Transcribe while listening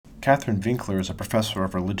Catherine Winkler is a professor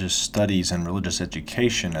of religious studies and religious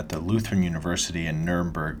education at the Lutheran University in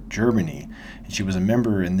Nuremberg, Germany, and she was a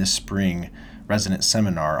member in this spring resident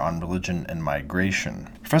seminar on religion and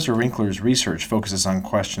migration. Professor Winkler's research focuses on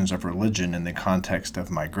questions of religion in the context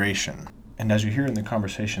of migration. And as you hear in the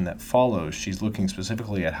conversation that follows, she's looking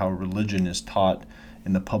specifically at how religion is taught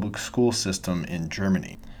in the public school system in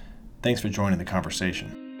Germany. Thanks for joining the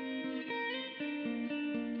conversation.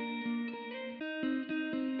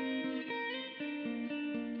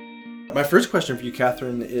 My first question for you,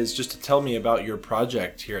 Catherine, is just to tell me about your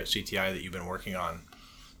project here at CTI that you've been working on,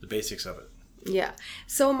 the basics of it. Yeah,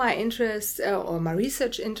 so my interests or my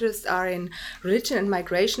research interests are in religion and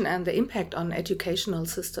migration and the impact on educational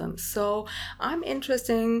systems. So I'm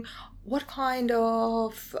interested in what kind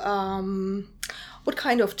of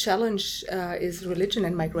challenge is religion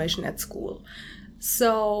and migration at school.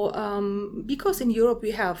 So, because in Europe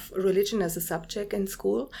we have religion as a subject in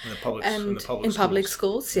school in public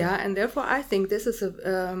schools, yeah, and therefore I think this is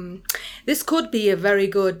this could be a very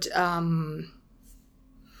good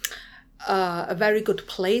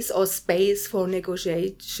place or space for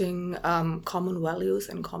negotiating common values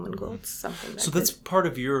and common goals, something like that. So that's part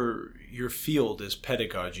of your field is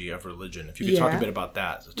pedagogy of religion. If you could talk a bit about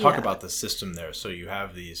that. So talk about the system there. So you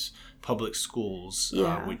have these public schools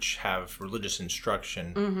which have religious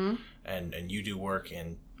instruction, and you do work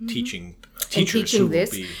in teaching teachers who this.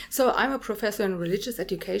 Will be... So I'm a professor in religious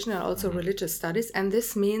education and also religious studies, and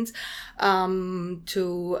this means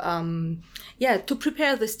to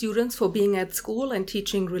prepare the students for being at school and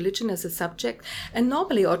teaching religion as a subject. And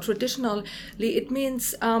normally or traditionally, it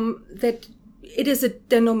means that it is a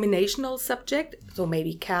denominational subject, so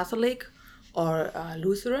maybe Catholic or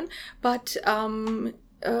Lutheran, but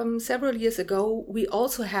several years ago, we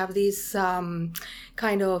also have these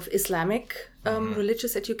kind of Islamic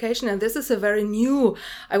religious education, and this is a very new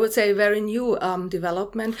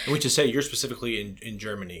development. Which is say you're specifically in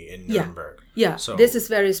Germany, in Nuremberg. Yeah, so this is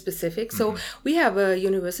very specific. So we have a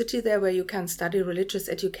university there where you can study religious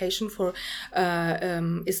education for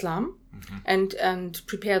Islam. And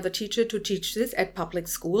prepare the teacher to teach this at public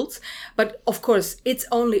schools. But of course, it's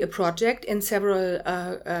only a project in several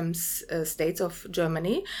states of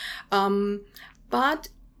Germany. But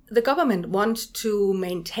the government wants to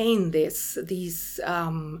maintain these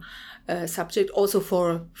subject also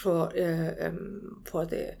for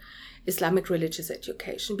the Islamic religious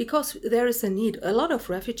education, because there is a need. A lot of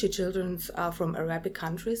refugee children are from Arabic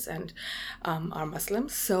countries and are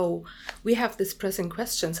Muslims. So we have these pressing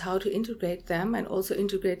questions, how to integrate them and also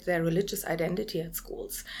integrate their religious identity at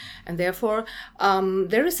schools. And therefore,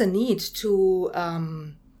 there is a need to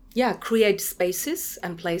create spaces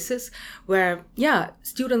and places where,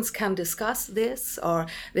 students can discuss this or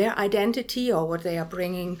their identity or what they are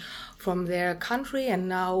bringing from their country and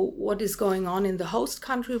now what is going on in the host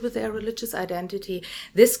country with their religious identity.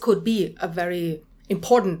 This could be a very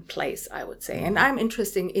important place, I would say. And I'm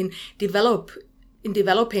interested in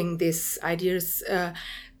developing these ideas.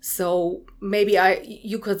 So maybe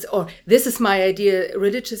this is my idea,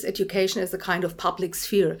 religious education as a kind of public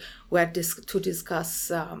sphere where to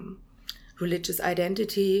discuss religious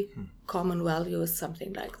identity, common values,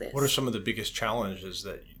 something like this. What are some of the biggest challenges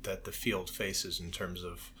that the field faces in terms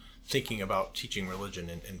of thinking about teaching religion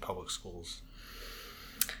in public schools?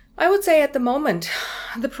 I would say at the moment,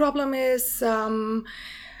 the problem is,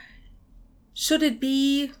 should it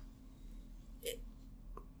be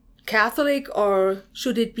Catholic or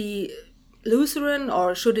should it be Lutheran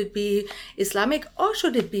or should it be Islamic or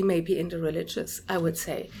should it be maybe interreligious? I would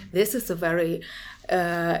say this is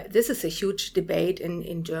a huge debate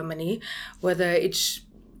in Germany, whether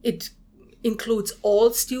it includes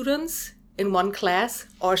all students in one class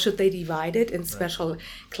or should they divide it in special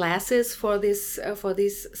classes for this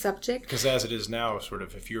subject? Because as it is now, sort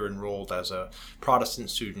of, if you're enrolled as a Protestant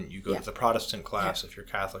student, you go to the Protestant class. If you're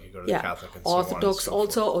Catholic, you go to the Catholic, and Orthodox so on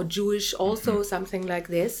and so also, or Jewish also, something like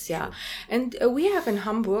this. Yeah, sure. And we have in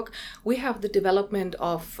Hamburg, we have the development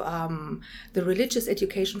of the religious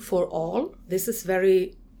education for all. This is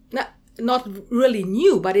very not really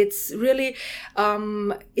new, but it's really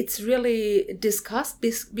discussed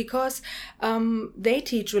because they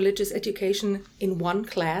teach religious education in one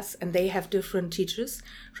class and they have different teachers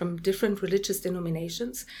from different religious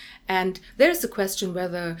denominations. And there's a question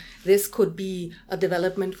whether this could be a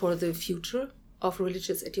development for the future of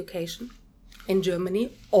religious education in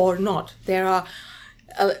Germany or not. There are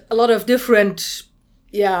a lot of different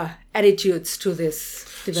attitudes to this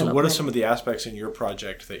development. So what are some of the aspects in your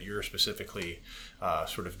project that you're specifically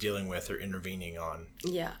sort of dealing with or intervening on?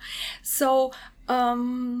 Yeah. So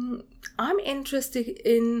I'm interested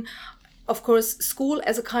in of course, school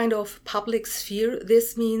as a kind of public sphere.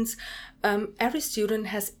 This means every student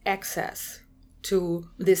has access to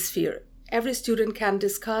this sphere. Every student can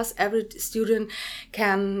discuss, every student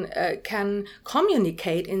can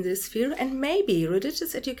communicate in this sphere, and maybe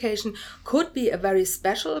religious education could be a very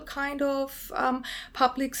special kind of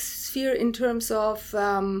public sphere in terms of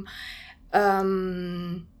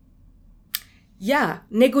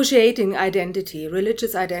negotiating identity,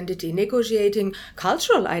 religious identity, negotiating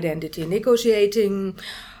cultural identity, negotiating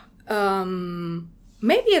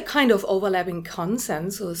maybe a kind of overlapping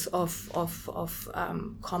consensus of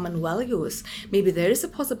common values. Maybe there is a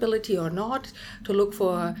possibility or not to look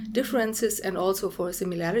for differences and also for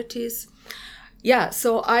similarities. Yeah,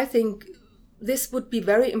 so I think this would be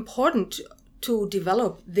very important to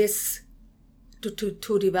develop this,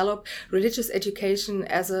 to develop religious education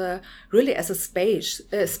as a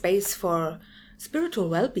space for spiritual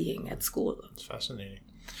well-being at school. It's fascinating.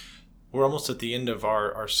 We're almost at the end of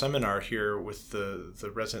our seminar here with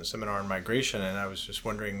the resident seminar on migration, and I was just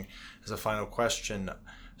wondering, as a final question,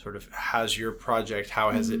 sort of, has your project,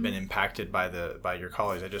 how has it been impacted by your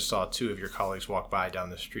colleagues? I just saw two of your colleagues walk by down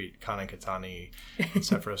the street, Kanan Katani and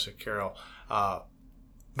Sephirosa Carroll.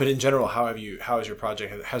 But in general, how has your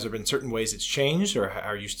project, has there been certain ways it's changed, or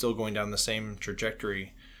are you still going down the same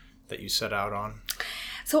trajectory that you set out on?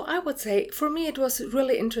 So I would say, for me, it was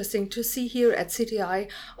really interesting to see here at CTI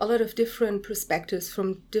a lot of different perspectives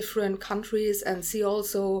from different countries, and see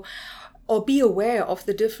also, or be aware of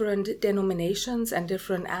the different denominations and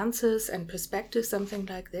different answers and perspectives, something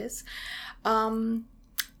like this. And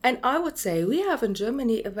I would say we have in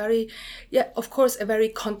Germany a very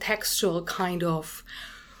contextual kind of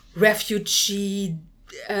refugee,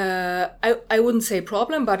 I wouldn't say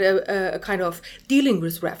problem, but a kind of dealing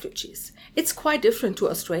with refugees. It's quite different to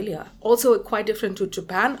Australia, also quite different to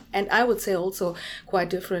Japan, and I would say also quite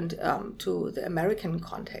different to the American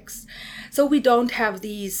context. So we don't have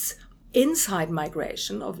these inside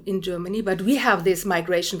migration in Germany, but we have this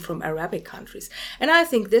migration from Arabic countries. And I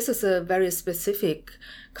think this is a very specific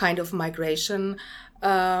kind of migration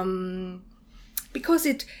because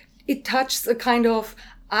it touches a kind of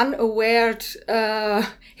unaware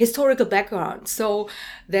historical background, so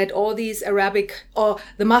that all these Arabic, or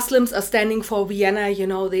the Muslims are standing for Vienna, you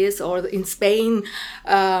know this, or in Spain,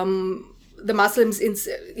 the Muslims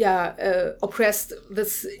oppressed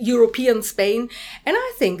this European Spain. And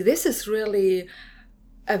I think this is really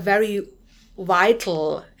a very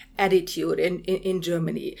vital attitude in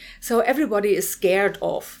Germany. So everybody is scared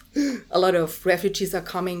of a lot of refugees are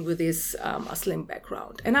coming with this Muslim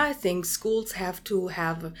background. And I think schools have to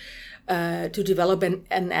develop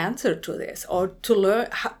an answer to this, or to learn.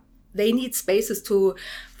 They need spaces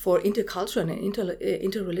for intercultural and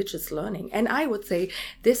interreligious learning. And I would say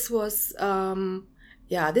this was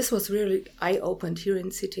really eye-opened here in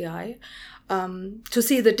CTI, to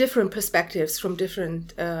see the different perspectives from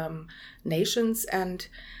different nations. And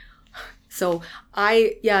so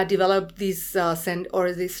I developed this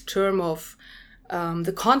this term of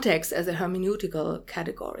the context as a hermeneutical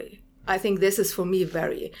category. I think this is for me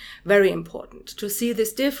very, very important, to see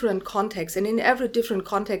this different context. And in every different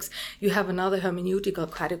context, you have another hermeneutical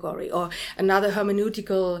category or another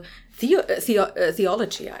hermeneutical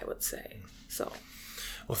theology, I would say. So.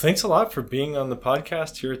 Well, thanks a lot for being on the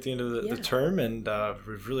podcast here at the end of the term, and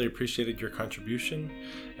we've really appreciated your contribution,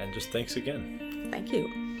 and just thanks again. Thank you.